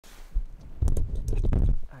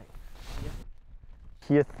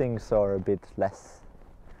Here things are a bit less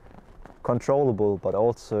controllable, but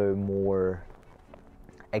also more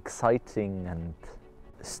exciting and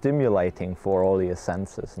stimulating for all your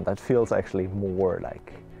senses, and that feels actually more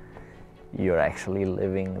like you're actually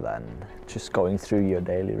living than just going through your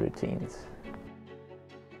daily routines.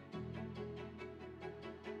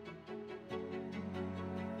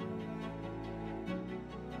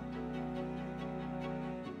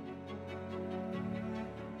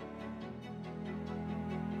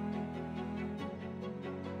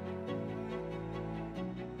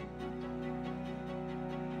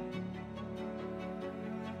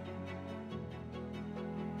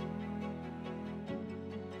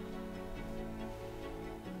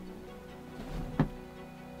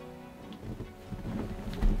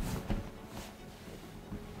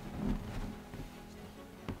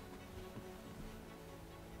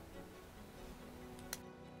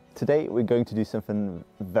 Today we're going to do something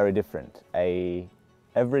very different, a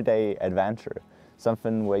everyday adventure,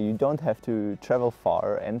 something where you don't have to travel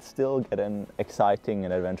far and still get an exciting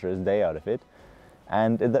and adventurous day out of it.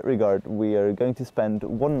 And in that regard, we are going to spend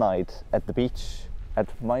one night at the beach at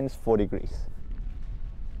 -4 degrees.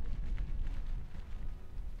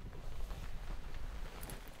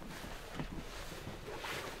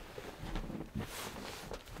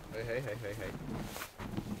 Hey.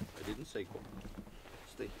 I didn't say go.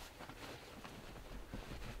 Stay.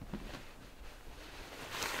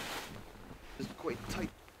 It's quite tight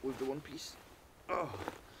with the one piece. Oh.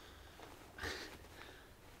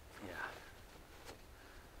 Yeah.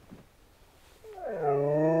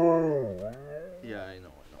 Yeah, I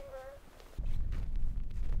know.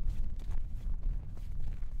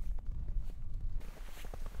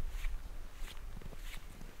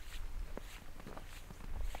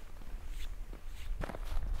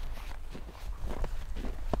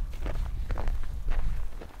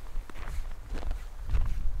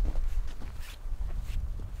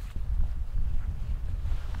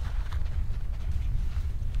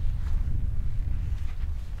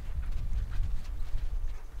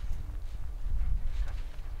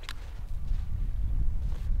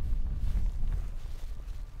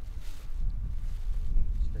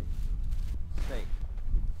 Stay.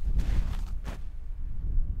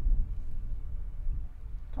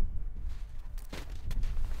 Come.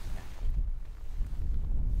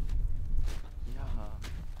 Yeah.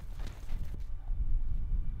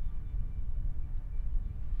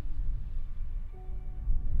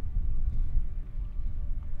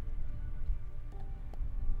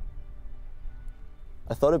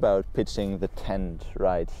 I thought about pitching the tent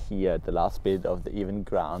right here at the last bit of the even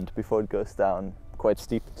ground before it goes down quite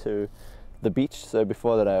steep to the beach. So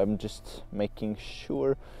before that, I'm just making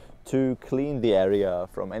sure to clean the area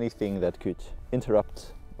from anything that could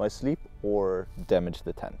interrupt my sleep or damage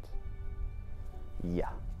the tent.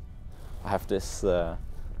 Yeah, I have this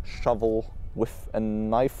shovel with a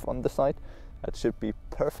knife on the side that should be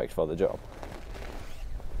perfect for the job.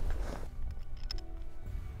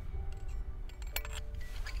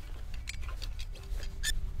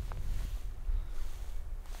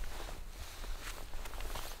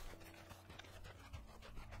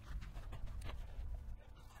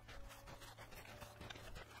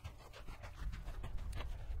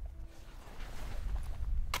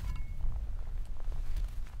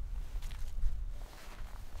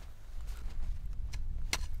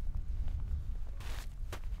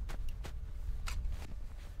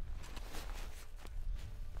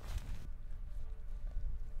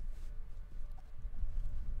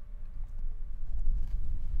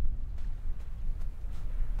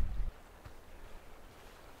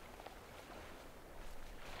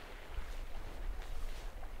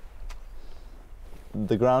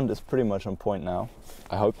 The ground is pretty much on point now,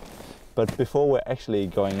 I hope. But before we're actually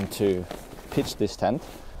going to pitch this tent,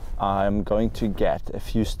 I'm going to get a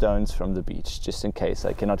few stones from the beach, just in case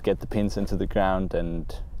I cannot get the pins into the ground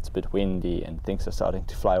and it's a bit windy and things are starting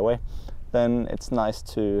to fly away. Then it's nice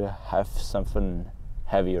to have something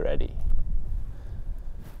heavy ready.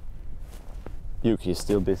 Yuki is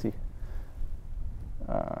still busy.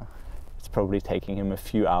 It's probably taking him a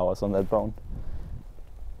few hours on that bone.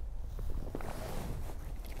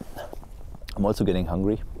 I'm also getting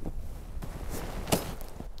hungry.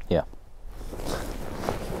 Yeah.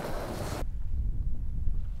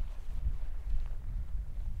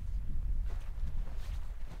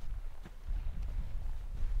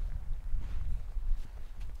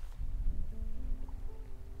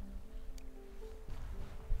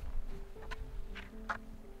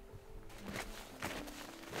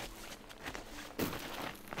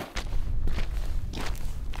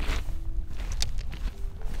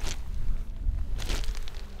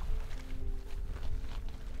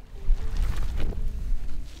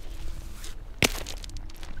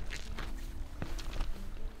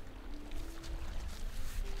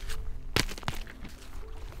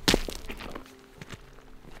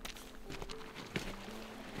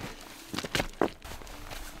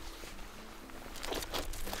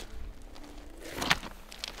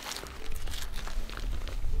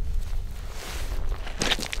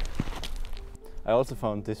 I also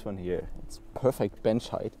found this one here. It's perfect bench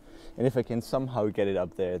height, and if I can somehow get it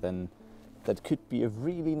up there, then that could be a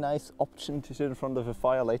really nice option to sit in front of a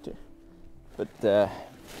fire later. But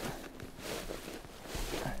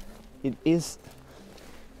it is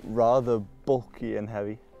rather bulky and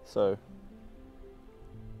heavy, so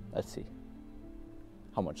let's see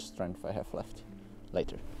how much strength I have left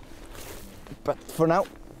later. But for now,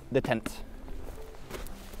 the tent.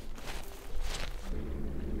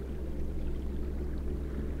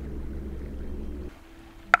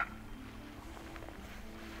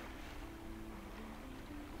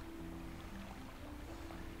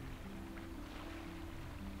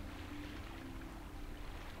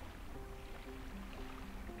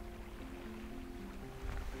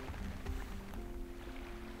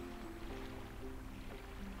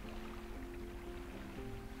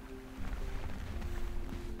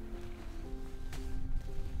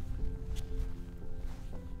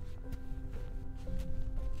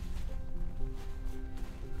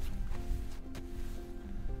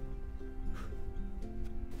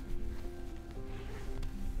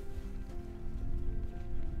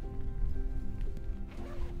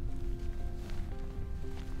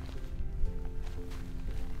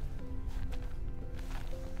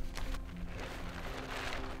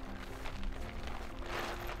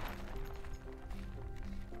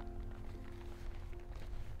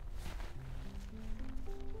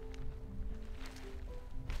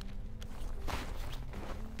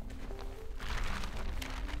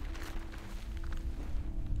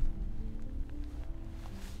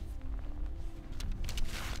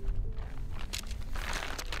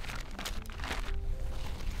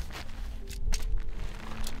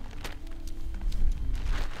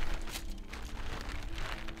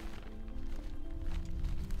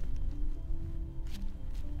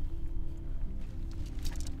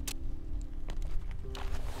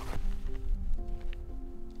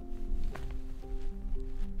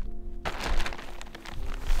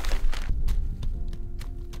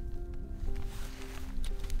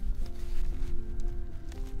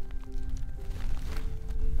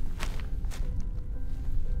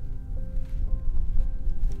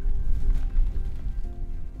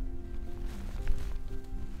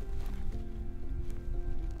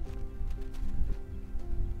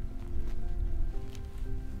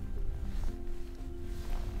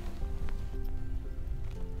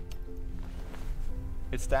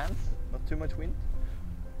 It stands, not too much wind.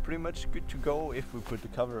 Pretty much good to go if we put the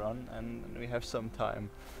cover on and we have some time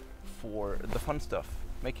for the fun stuff.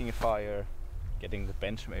 Making a fire, getting the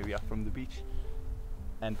bench maybe up from the beach,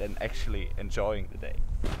 and then actually enjoying the day.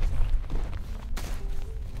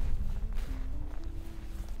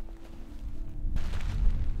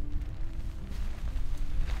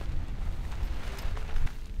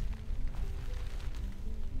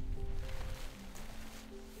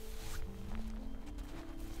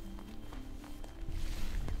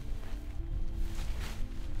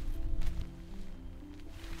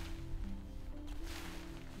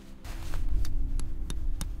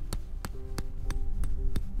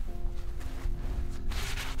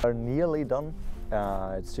 Are nearly done.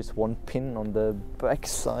 It's just one pin on the back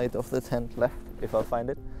side of the tent left, if I'll find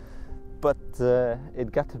it. But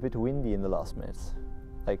it got a bit windy in the last minutes,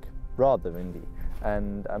 like rather windy,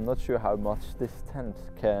 and I'm not sure how much this tent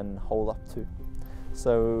can hold up to.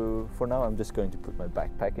 So for now I'm just going to put my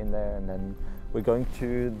backpack in there, and then we're going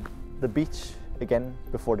to the beach again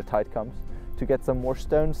before the tide comes to get some more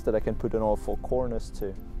stones that I can put on all four corners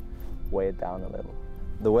to weigh it down a little.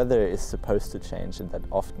 The weather is supposed to change, and that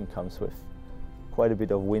often comes with quite a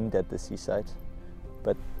bit of wind at the seaside,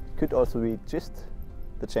 but could also be just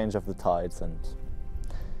the change of the tides, and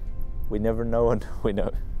we never know until we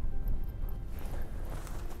know.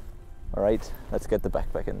 All right, let's get the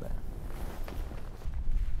backpack in there.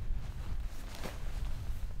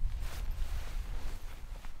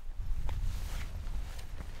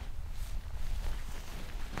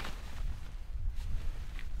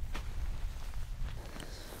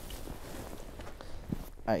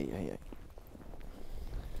 Aye, aye, aye.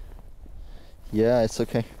 Yeah, it's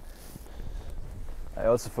okay. I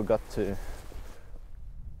also forgot to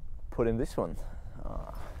put in this one.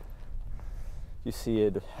 You see,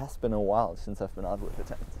 it has been a while since I've been out with the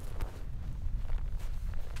tent.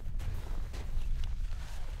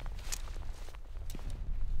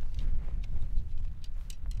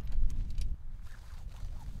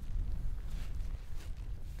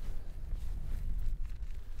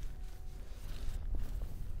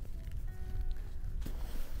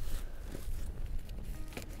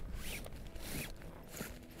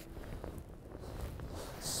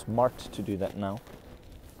 Smart to do that now.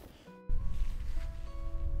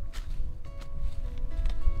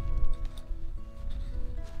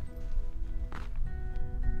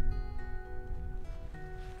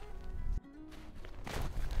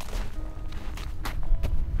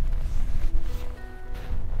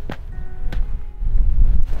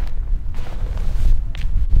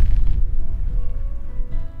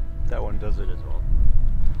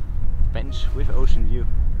 with ocean view.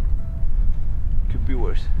 Could be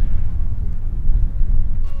worse.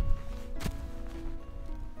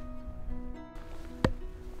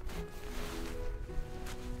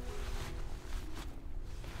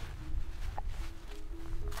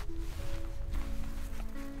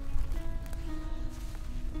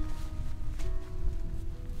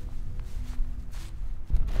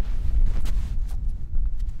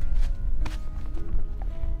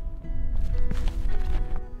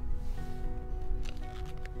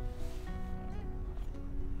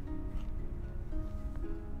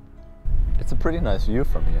 It's a pretty nice view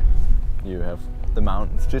from here. You have the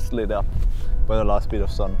mountains just lit up by the last bit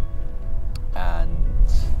of sun, and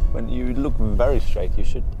when you look very straight you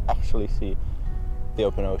should actually see the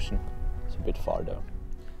open ocean. It's a bit far though.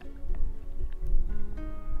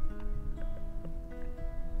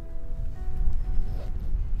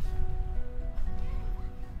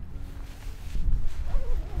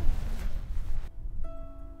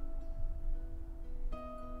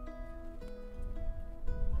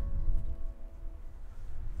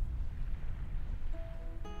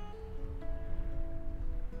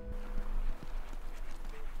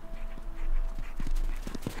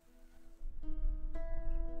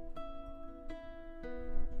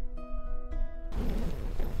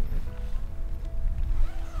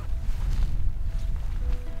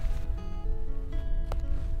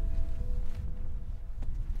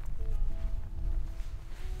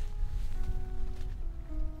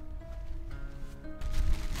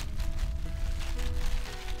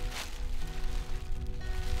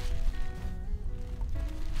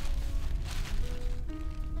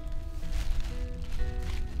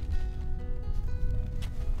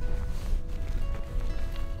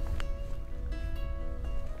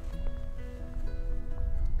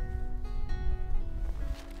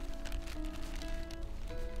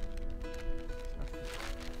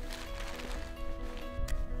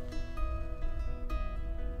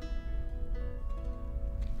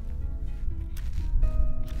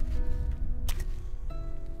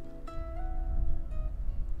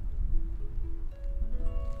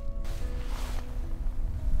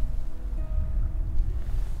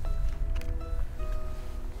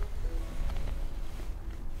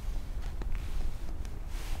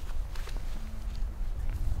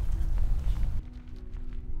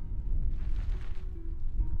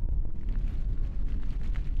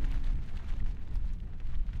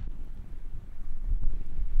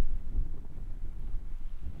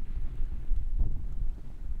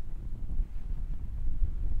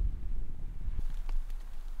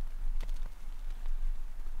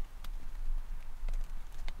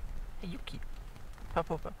 Hey Yuki, pop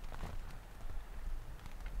over.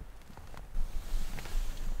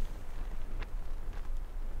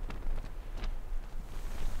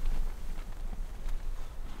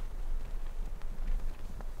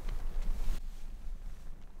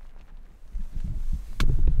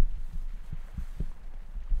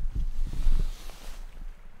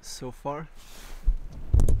 So far,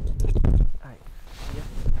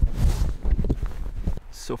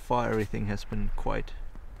 so far everything has been quite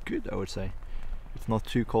good, I would say. It's not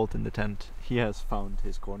too cold in the tent. He has found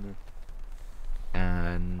his corner,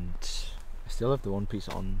 and I still have the one piece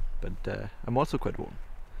on, but I'm also quite warm.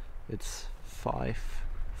 It's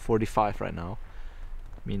 5:45 right now,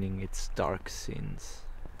 meaning it's dark since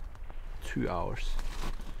 2 hours,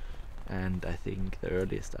 and I think the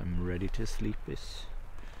earliest I'm ready to sleep is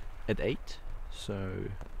at 8. So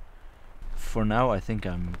for now I think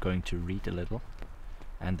I'm going to read a little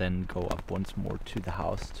and then go up once more to the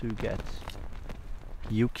house to get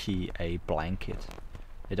Yuki a blanket.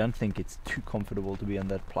 I don't think it's too comfortable to be on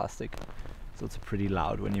that plastic, so it's pretty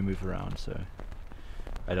loud when you move around, so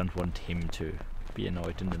I don't want him to be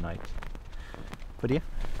annoyed in the night. But yeah,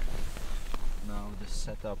 now the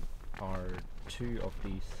setup are 2 of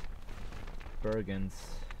these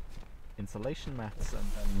Bergen's insulation mats, and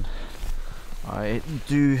then I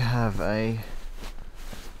do have a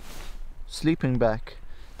sleeping bag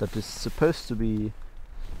that is supposed to be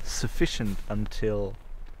sufficient until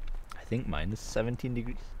I think -17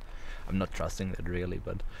 degrees. I'm not trusting that really,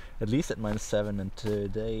 but at least at -7, and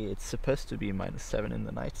today it's supposed to be -7 in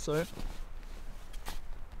the night, so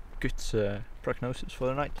good prognosis for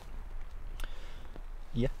the night.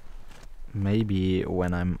 Yeah. Maybe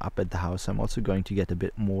when I'm up at the house I'm also going to get a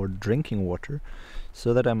bit more drinking water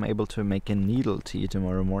so that I'm able to make a needle tea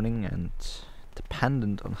tomorrow morning, and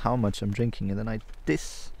dependent on how much I'm drinking in the night,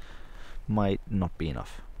 this might not be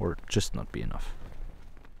enough, or just not be enough.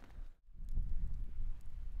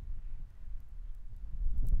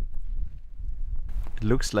 It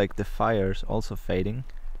looks like the fire's also fading,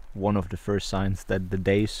 one of the first signs that the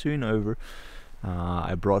day is soon over.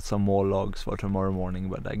 I brought some more logs for tomorrow morning,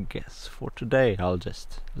 but I guess for today I'll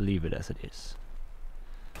just leave it as it is.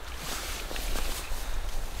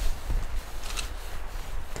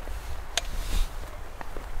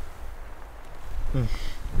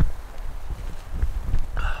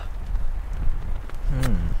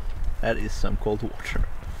 That is some cold water.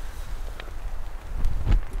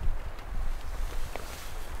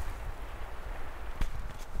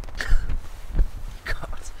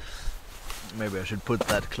 God, maybe I should put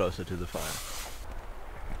that closer to the fire.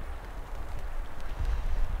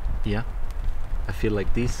 Yeah, I feel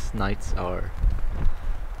like these nights are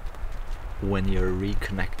when you're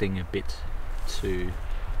reconnecting a bit to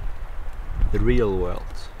the real world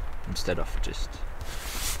instead of just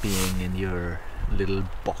being in your little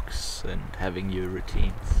box and having your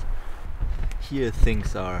routines. Here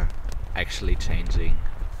things are actually changing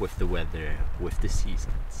with the weather, with the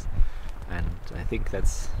seasons, and I think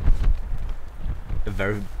that's a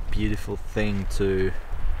very beautiful thing to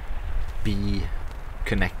be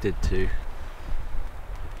connected to.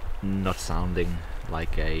 Not sounding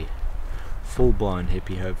like a full-blown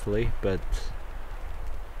hippie hopefully, but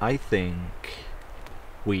I think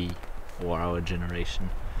we, or our generation,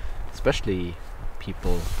 especially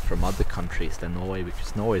people from other countries than Norway,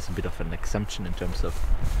 because Norway is a bit of an exemption in terms of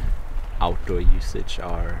outdoor usage,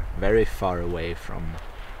 are very far away from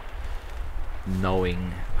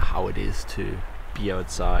knowing how it is to be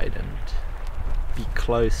outside and be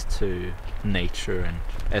close to nature and,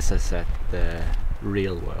 as I said, the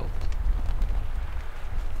real world.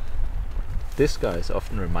 This guy is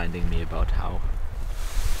often reminding me about how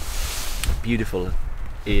beautiful it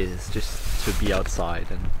is just to be outside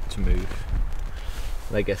and to move.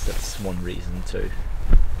 And I guess that's one reason to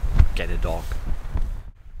get a dog.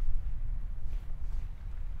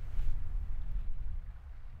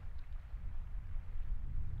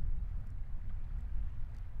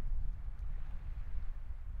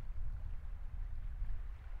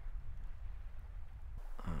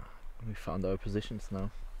 We found our positions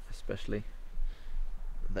now, especially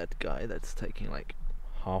that guy that's taking like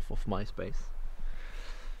half of my space.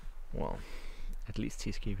 Well, at least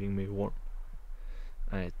he's keeping me warm.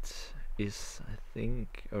 It is, I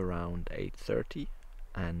think, around 8:30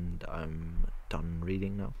 and I'm done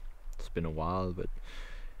reading now. It's been a while, but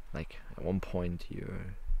like at one point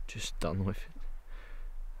you're just done with it,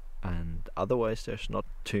 and otherwise there's not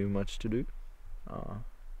too much to do.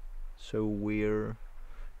 So we're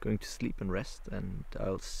going to sleep and rest, and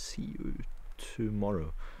I'll see you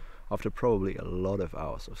tomorrow after probably a lot of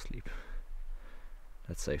hours of sleep.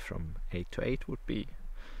 Let's say from 8 to 8 would be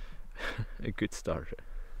a good start.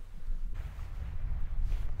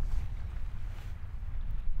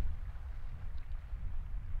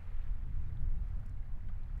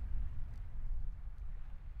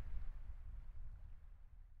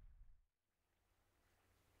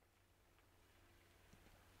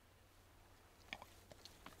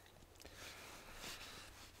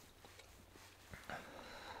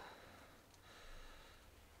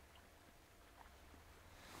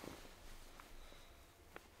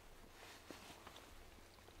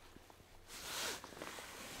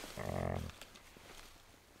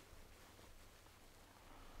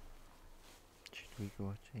 Should we go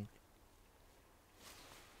outside?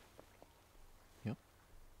 Yep.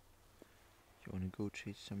 You wanna go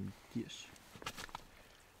chase some deers?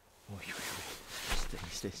 Oh,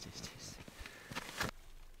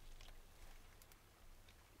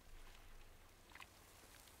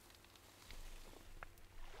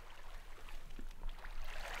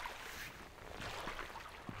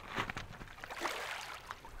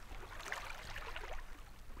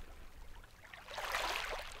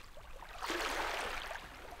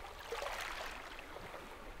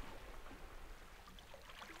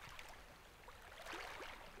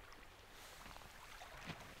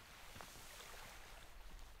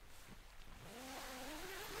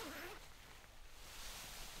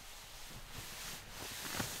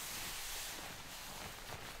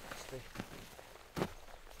 stay.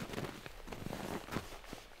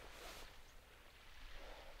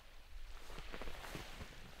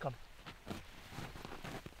 Come.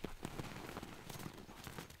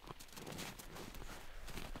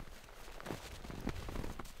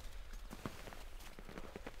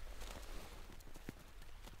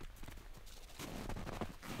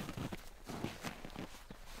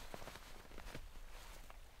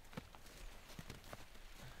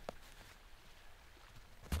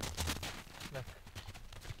 Look.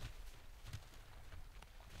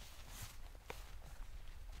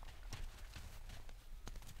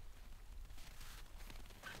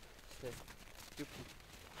 Stay. Yuki.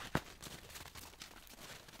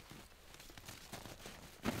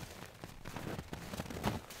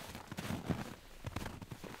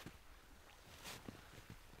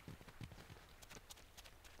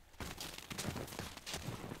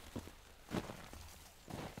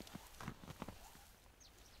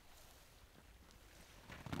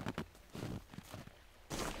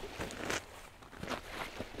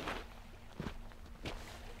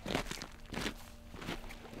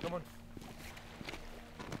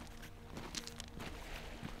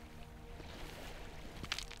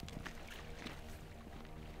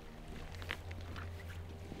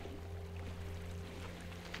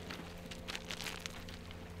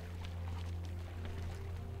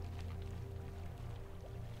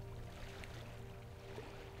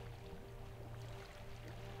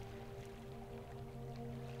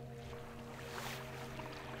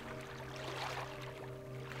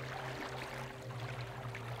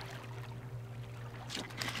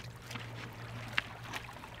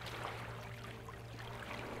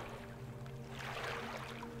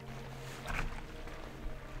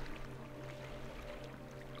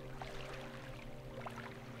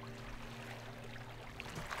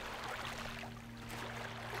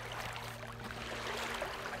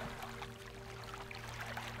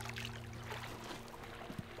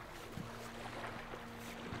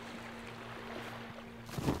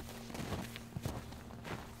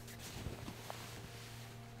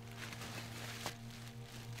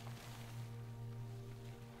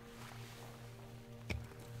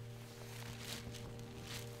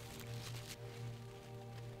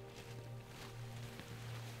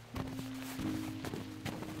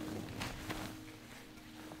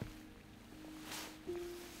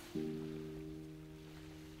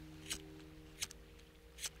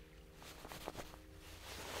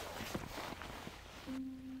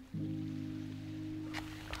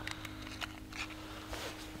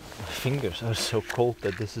 fingers are so cold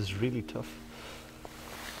that this is really tough.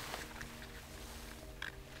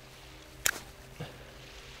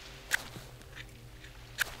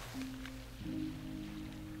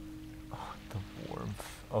 Oh, the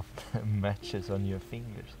warmth of the matches on your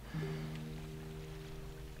fingers.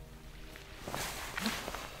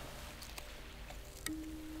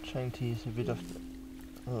 Trying to use a bit of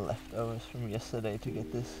the leftovers from yesterday to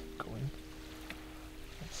get this going.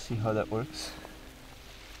 Let's see how that works.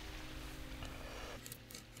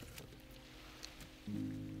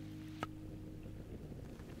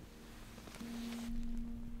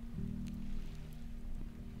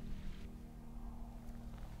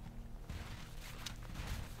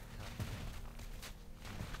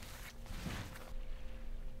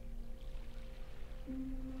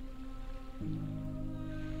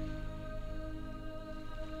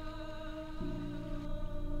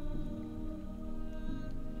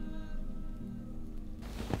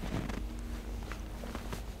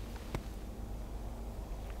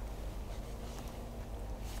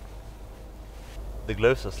 The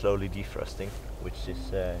gloves are slowly defrosting, which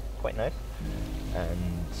is quite nice,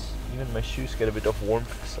 and even my shoes get a bit of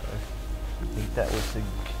warmth, so I think that was a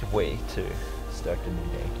good way to start the new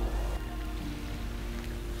day.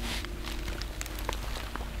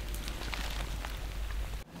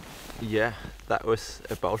 Yeah, that was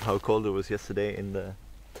about how cold it was yesterday in the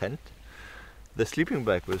tent. The sleeping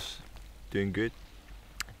bag was doing good,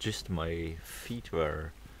 just my feet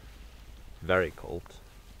were very cold.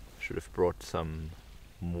 Should have brought some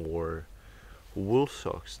more wool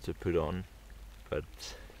socks to put on, but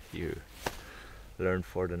you learn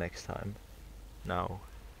for the next time. Now,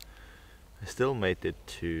 I still made it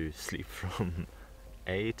to sleep from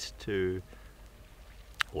 8 to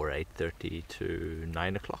or 8:30 to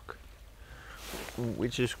 9 o'clock,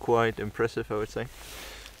 which is quite impressive, I would say.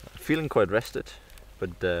 Feeling quite rested,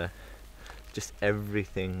 but just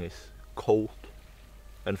everything is cold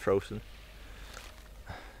and frozen.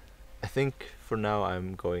 I think for now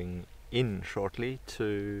I'm going in shortly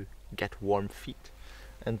to get warm feet,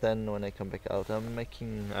 and then when I come back out I'm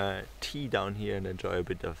making tea down here and enjoy a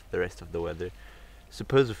bit of the rest of the weather.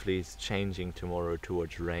 Supposedly it's changing tomorrow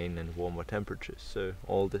towards rain and warmer temperatures, so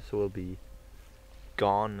all this will be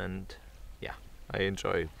gone, and yeah, I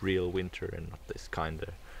enjoy real winter and not this kind of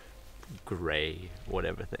grey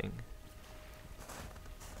whatever thing.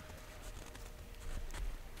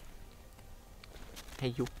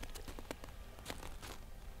 Hey you.